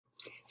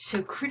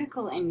So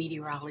critical in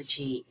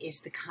meteorology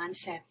is the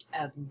concept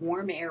of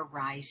warm air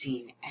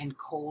rising and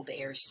cold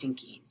air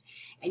sinking.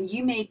 And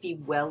you may be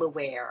well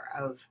aware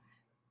of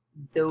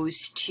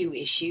those two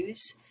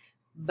issues,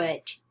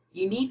 but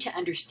you need to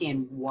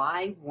understand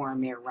why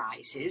warm air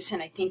rises,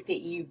 and I think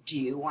that you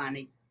do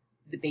on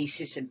the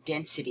basis of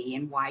density,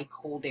 and why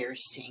cold air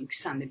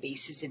sinks on the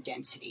basis of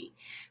density.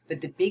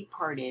 But the big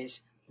part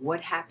is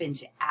what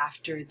happens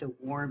after the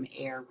warm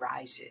air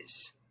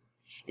rises.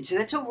 And so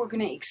that's what we're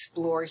going to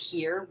explore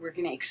here. We're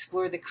going to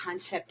explore the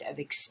concept of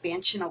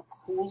expansional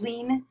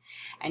cooling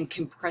and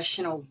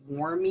compressional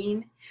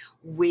warming,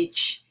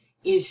 which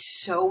is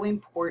so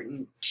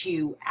important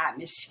to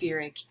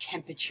atmospheric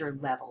temperature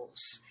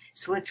levels.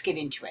 So let's get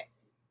into it.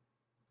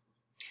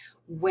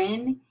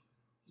 When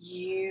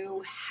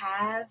you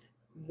have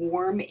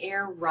warm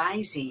air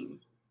rising,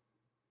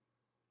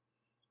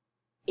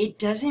 it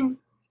doesn't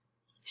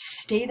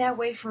stay that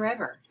way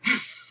forever.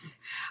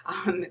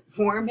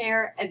 Warm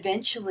air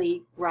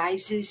eventually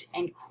rises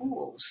and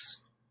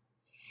cools,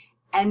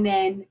 and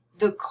then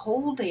the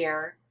cold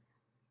air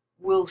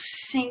will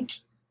sink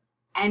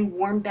and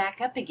warm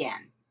back up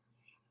again.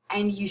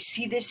 And you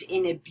see this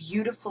in a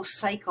beautiful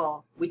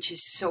cycle, which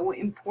is so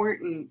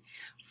important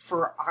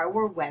for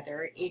our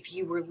weather. If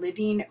you were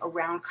living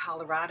around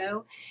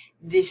Colorado,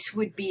 this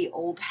would be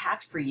old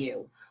hat for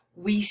you.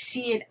 We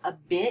see it a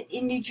bit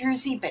in New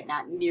Jersey, but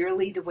not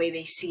nearly the way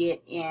they see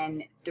it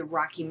in the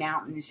Rocky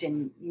Mountains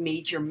and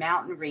major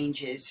mountain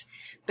ranges.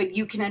 But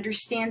you can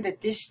understand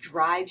that this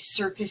drives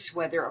surface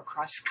weather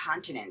across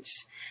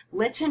continents.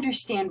 Let's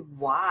understand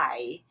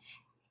why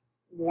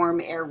warm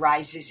air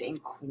rises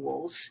and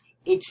cools.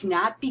 It's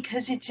not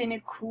because it's in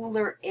a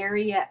cooler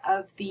area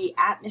of the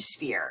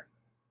atmosphere.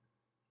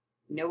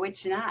 No,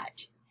 it's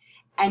not.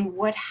 And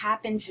what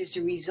happens as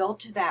a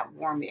result of that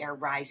warm air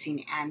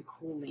rising and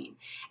cooling.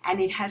 And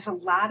it has a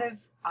lot of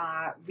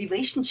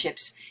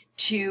relationships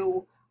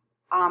to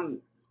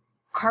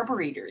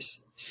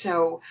carburetors.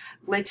 So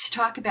let's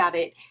talk about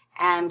it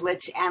and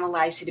let's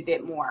analyze it a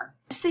bit more.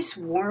 As this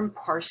warm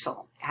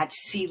parcel at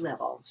sea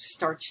level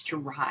starts to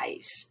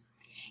rise,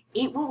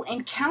 it will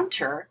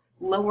encounter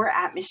lower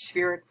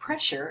atmospheric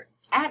pressure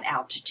at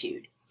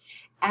altitude.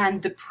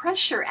 And the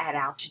pressure at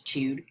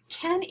altitude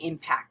can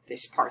impact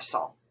this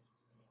parcel.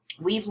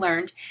 We've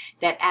learned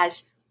that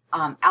as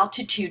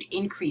altitude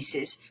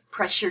increases,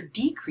 pressure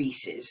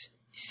decreases.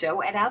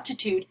 So at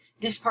altitude,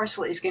 this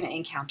parcel is going to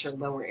encounter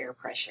lower air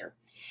pressure.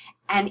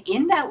 And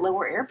in that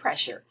lower air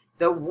pressure,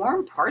 the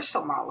warm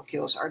parcel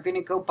molecules are going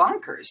to go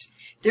bonkers.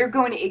 They're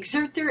going to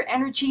exert their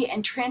energy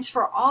and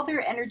transfer all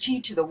their energy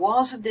to the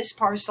walls of this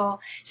parcel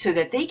so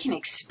that they can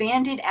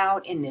expand it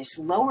out in this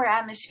lower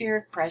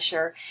atmospheric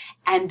pressure,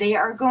 and they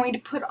are going to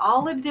put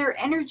all of their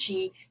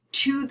energy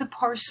to the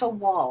parcel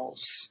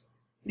walls.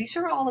 These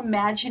are all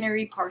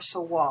imaginary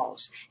parcel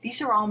walls.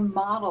 These are all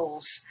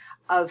models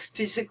of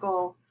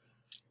physical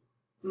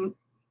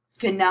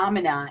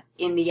phenomena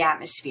in the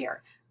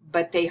atmosphere,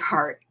 but they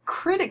are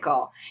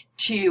critical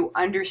to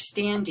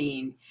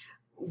understanding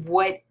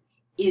what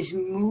is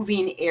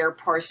moving air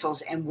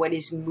parcels and what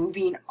is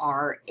moving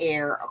our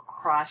air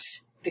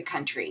across the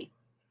country.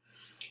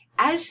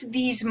 As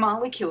these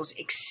molecules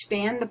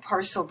expand the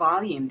parcel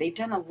volume, they've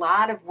done a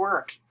lot of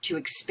work to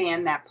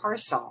expand that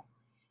parcel,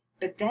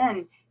 but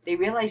then they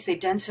realize they've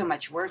done so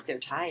much work, they're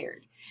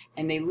tired,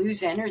 and they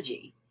lose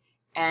energy.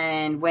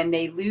 And when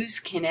they lose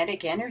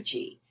kinetic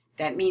energy,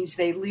 that means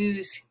they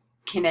lose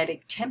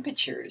kinetic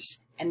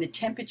temperatures, and the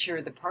temperature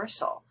of the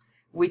parcel,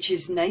 which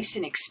is nice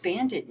and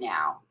expanded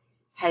now,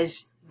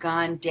 has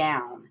gone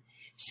down.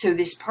 So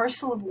this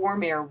parcel of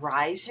warm air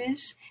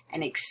rises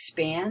and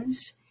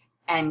expands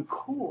and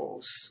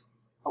cools.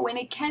 Oh, and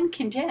it can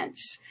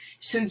condense.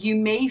 So you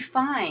may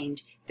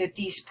find that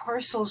these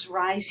parcels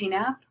rising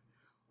up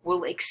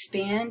will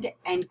expand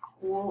and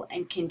cool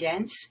and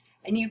condense,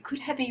 and you could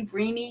have a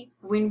rainy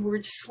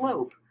windward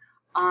slope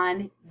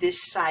on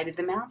this side of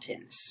the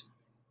mountains.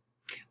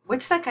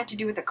 What's that got to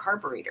do with a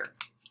carburetor?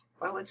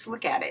 Well, let's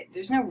look at it.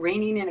 There's no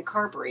raining in a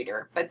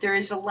carburetor, but there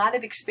is a lot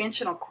of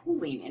expansional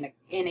cooling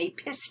in a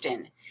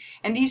piston.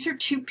 And these are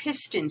two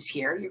pistons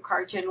here. Your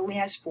car generally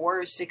has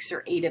 4 or 6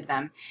 or 8 of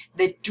them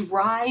that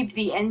drive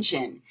the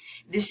engine.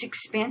 This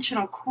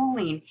expansional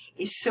cooling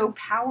is so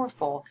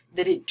powerful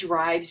that it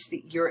drives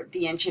the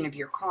engine of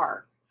your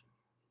car.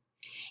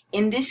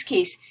 In this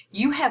case,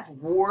 you have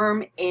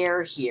warm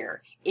air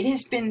here. It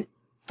has been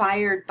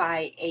fired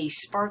by a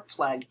spark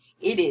plug.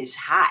 It is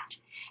hot.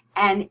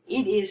 And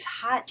it is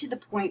hot to the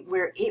point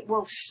where it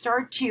will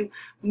start to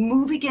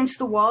move against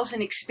the walls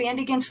and expand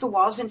against the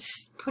walls and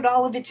put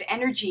all of its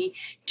energy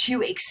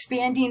to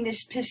expanding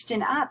this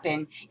piston up.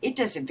 And it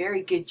does a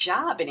very good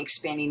job in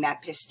expanding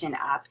that piston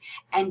up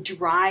and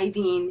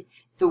driving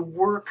the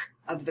work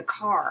of the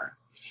car.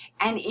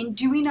 And in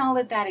doing all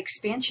of that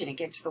expansion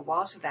against the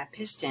walls of that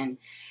piston,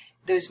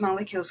 those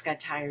molecules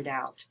got tired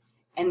out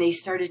and they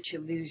started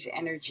to lose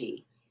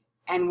energy.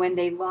 And when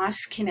they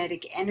lost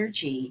kinetic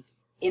energy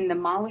in the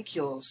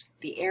molecules,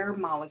 the air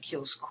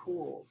molecules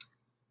cooled.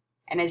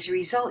 And as a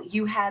result,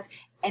 you have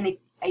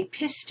a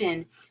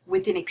piston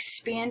with an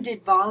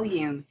expanded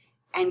volume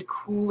and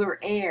cooler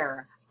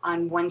air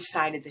on one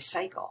side of the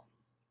cycle.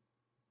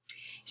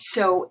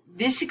 So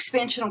this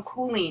expansional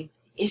cooling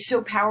is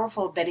so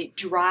powerful that it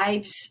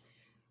drives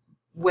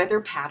weather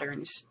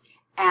patterns,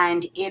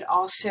 and it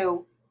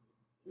also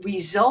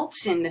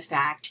results in the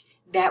fact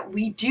that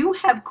we do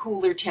have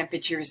cooler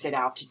temperatures at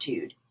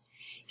altitude.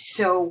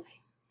 So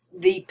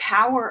the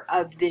power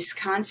of this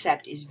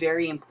concept is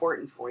very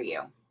important for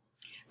you.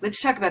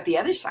 Let's talk about the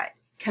other side,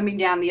 coming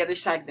down the other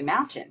side of the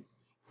mountain,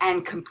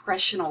 and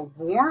compressional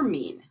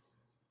warming.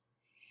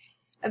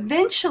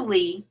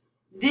 Eventually,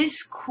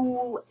 this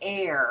cool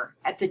air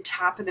at the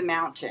top of the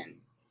mountain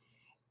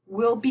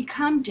will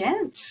become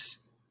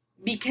dense,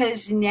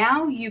 because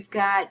now you've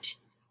got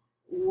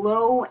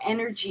low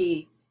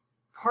energy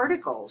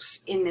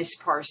particles in this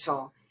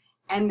parcel,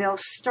 and they'll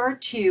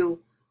start to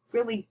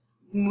really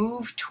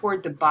move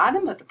toward the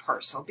bottom of the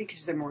parcel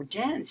because they're more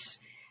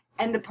dense,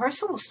 and the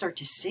parcel will start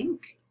to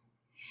sink.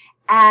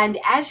 And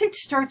as it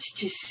starts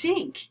to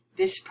sink,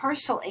 this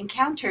parcel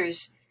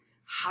encounters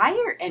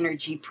higher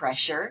energy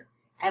pressure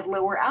at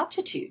lower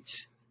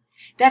altitudes.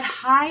 That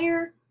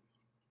higher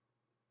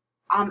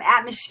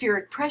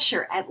atmospheric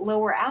pressure at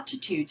lower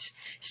altitudes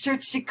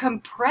starts to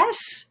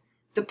compress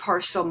the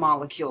parcel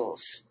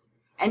molecules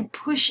and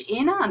push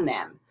in on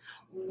them.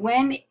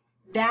 When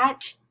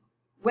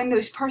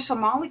those parcel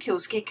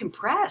molecules get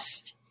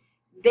compressed,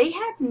 they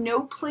have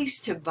no place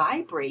to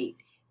vibrate.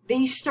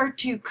 They start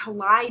to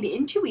collide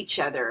into each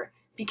other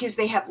because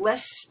they have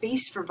less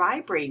space for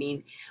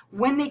vibrating.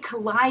 When they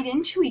collide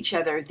into each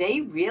other,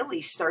 they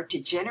really start to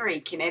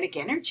generate kinetic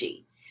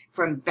energy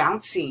from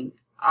bouncing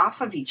off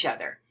of each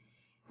other.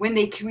 When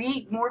they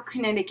create more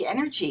kinetic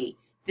energy,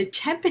 the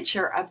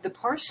temperature of the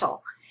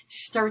parcel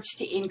starts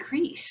to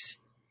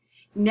increase.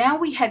 Now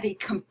we have a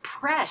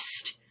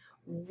compressed,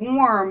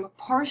 warm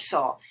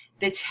parcel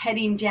that's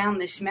heading down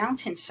this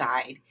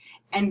mountainside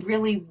and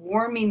really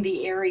warming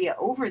the area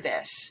over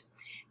this.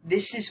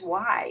 This is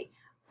why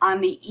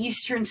on the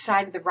eastern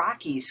side of the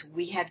Rockies,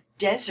 we have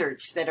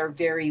deserts that are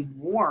very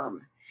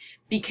warm,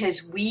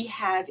 because we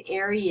have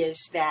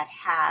areas that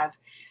have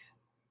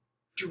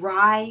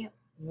dry,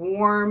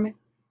 warm,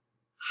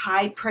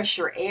 high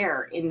pressure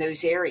air in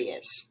those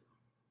areas.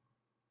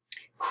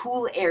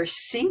 Cool air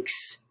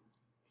sinks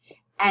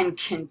and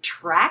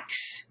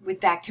contracts with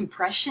that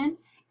compression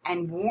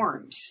and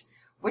warms.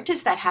 What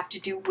does that have to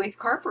do with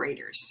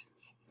carburetors?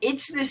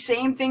 It's the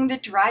same thing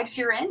that drives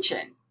your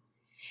engine.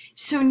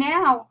 So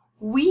now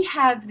we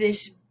have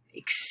this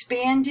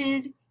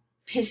expanded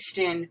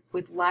piston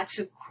with lots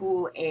of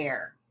cool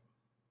air.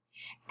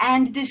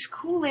 And this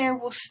cool air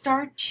will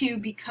start to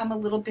become a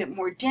little bit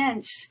more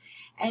dense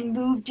and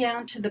move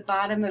down to the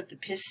bottom of the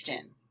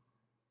piston.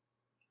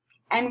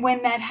 And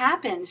when that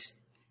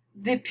happens,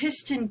 the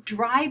piston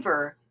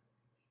driver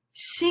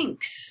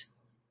sinks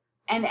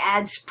and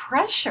adds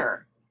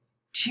pressure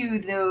to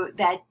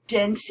that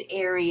dense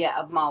area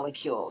of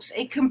molecules.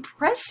 It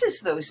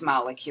compresses those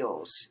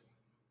molecules,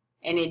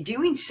 and in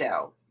doing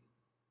so,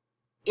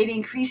 it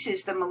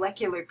increases the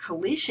molecular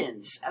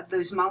collisions of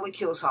those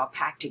molecules all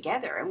packed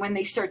together. And when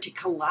they start to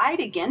collide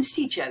against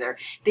each other,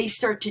 they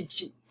start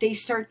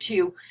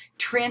to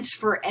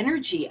transfer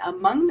energy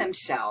among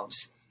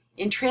themselves.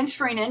 In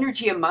transferring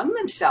energy among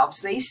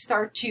themselves, they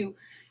start to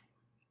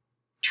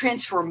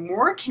transfer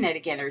more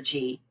kinetic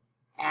energy,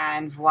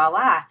 and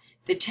voila,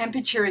 the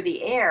temperature of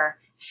the air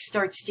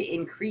starts to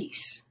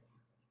increase.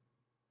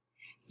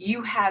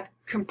 You have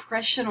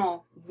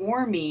compressional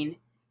warming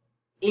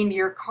in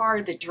your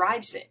car that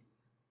drives it.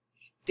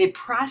 The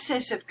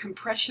process of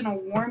compressional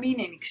warming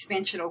and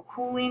expansional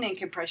cooling and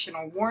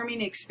compressional warming,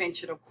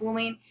 expansional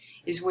cooling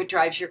is what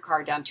drives your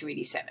car down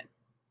 287.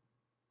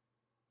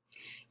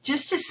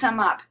 Just to sum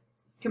up,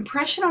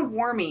 compressional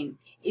warming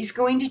is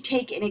going to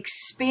take an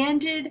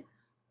expanded,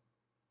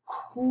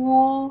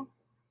 cool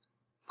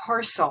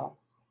parcel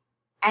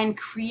and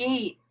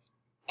create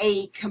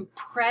a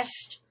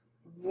compressed,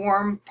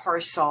 warm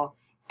parcel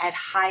at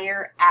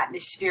higher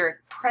atmospheric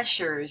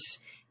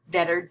pressures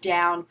that are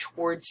down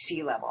towards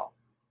sea level.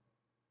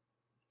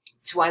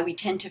 It's why we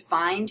tend to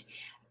find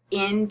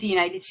in the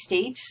United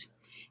States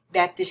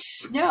that the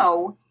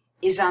snow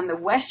is on the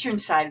western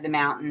side of the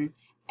mountain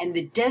and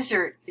the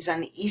desert is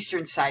on the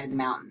eastern side of the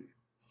mountain.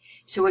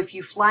 So if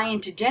you fly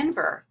into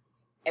Denver,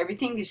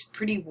 everything is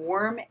pretty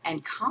warm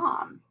and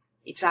calm.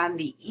 It's on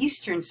the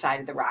eastern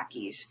side of the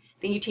Rockies.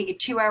 Then you take a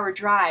 2-hour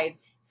drive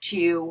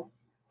to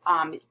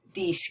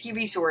the ski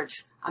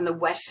resorts on the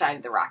west side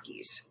of the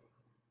Rockies.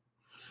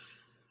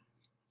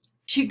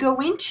 To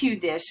go into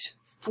this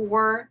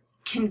for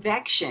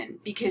convection,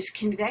 because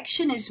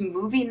convection is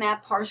moving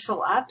that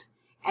parcel up,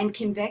 and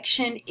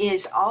convection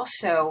is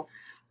also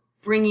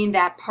bringing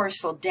that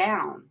parcel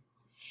down.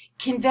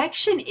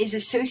 Convection is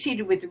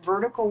associated with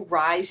vertical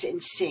rise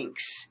and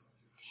sinks.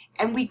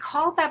 And we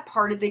call that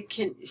part of the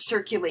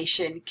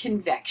circulation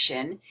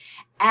convection,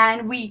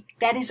 and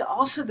that is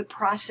also the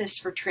process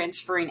for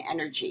transferring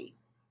energy.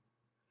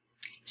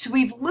 So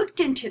we've looked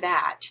into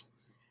that.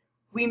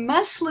 we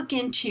must look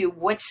into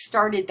what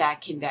started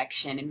that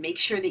convection and make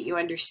sure that you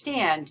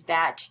understand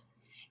that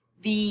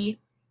the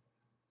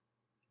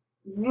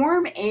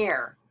warm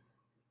air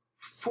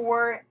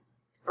for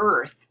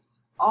Earth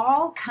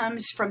all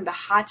comes from the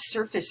hot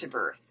surface of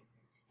Earth.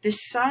 The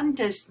sun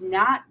does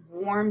not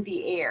warm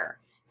the air.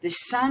 The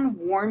sun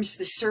warms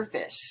the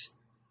surface.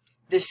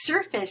 The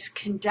surface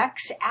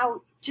conducts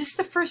out just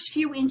the first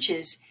few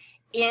inches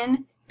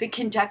in the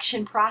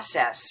conduction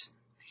process.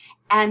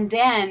 And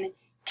then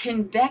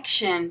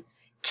convection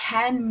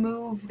can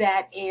move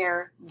that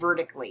air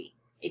vertically.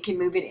 It can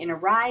move it in a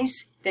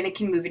rise, then it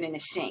can move it in a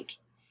sink.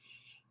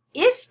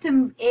 If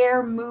the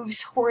air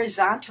moves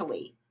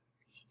horizontally,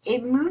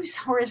 it moves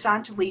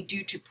horizontally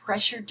due to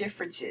pressure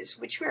differences,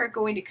 which we are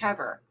going to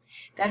cover.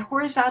 That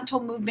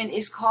horizontal movement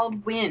is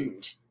called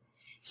wind.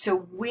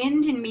 So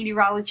wind in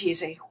meteorology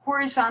is a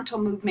horizontal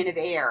movement of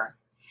air.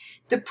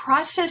 The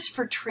process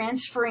for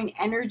transferring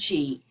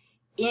energy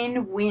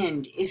in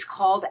wind is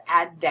called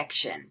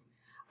advection.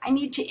 I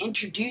need to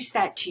introduce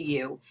that to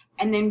you,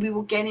 and then we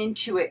will get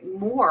into it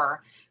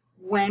more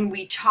when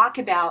we talk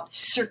about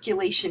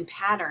circulation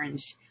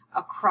patterns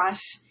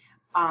across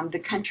the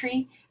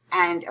country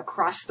and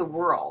across the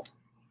world.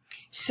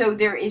 So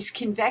there is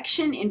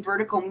convection in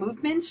vertical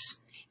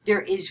movements,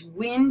 there is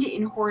wind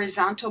in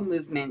horizontal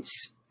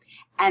movements,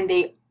 and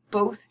they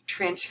both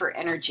transfer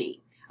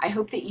energy. I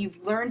hope that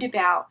you've learned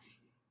about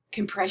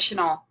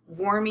compressional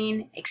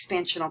warming,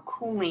 expansional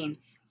cooling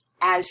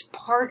as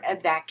part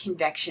of that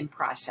convection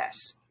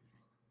process.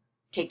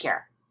 Take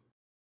care.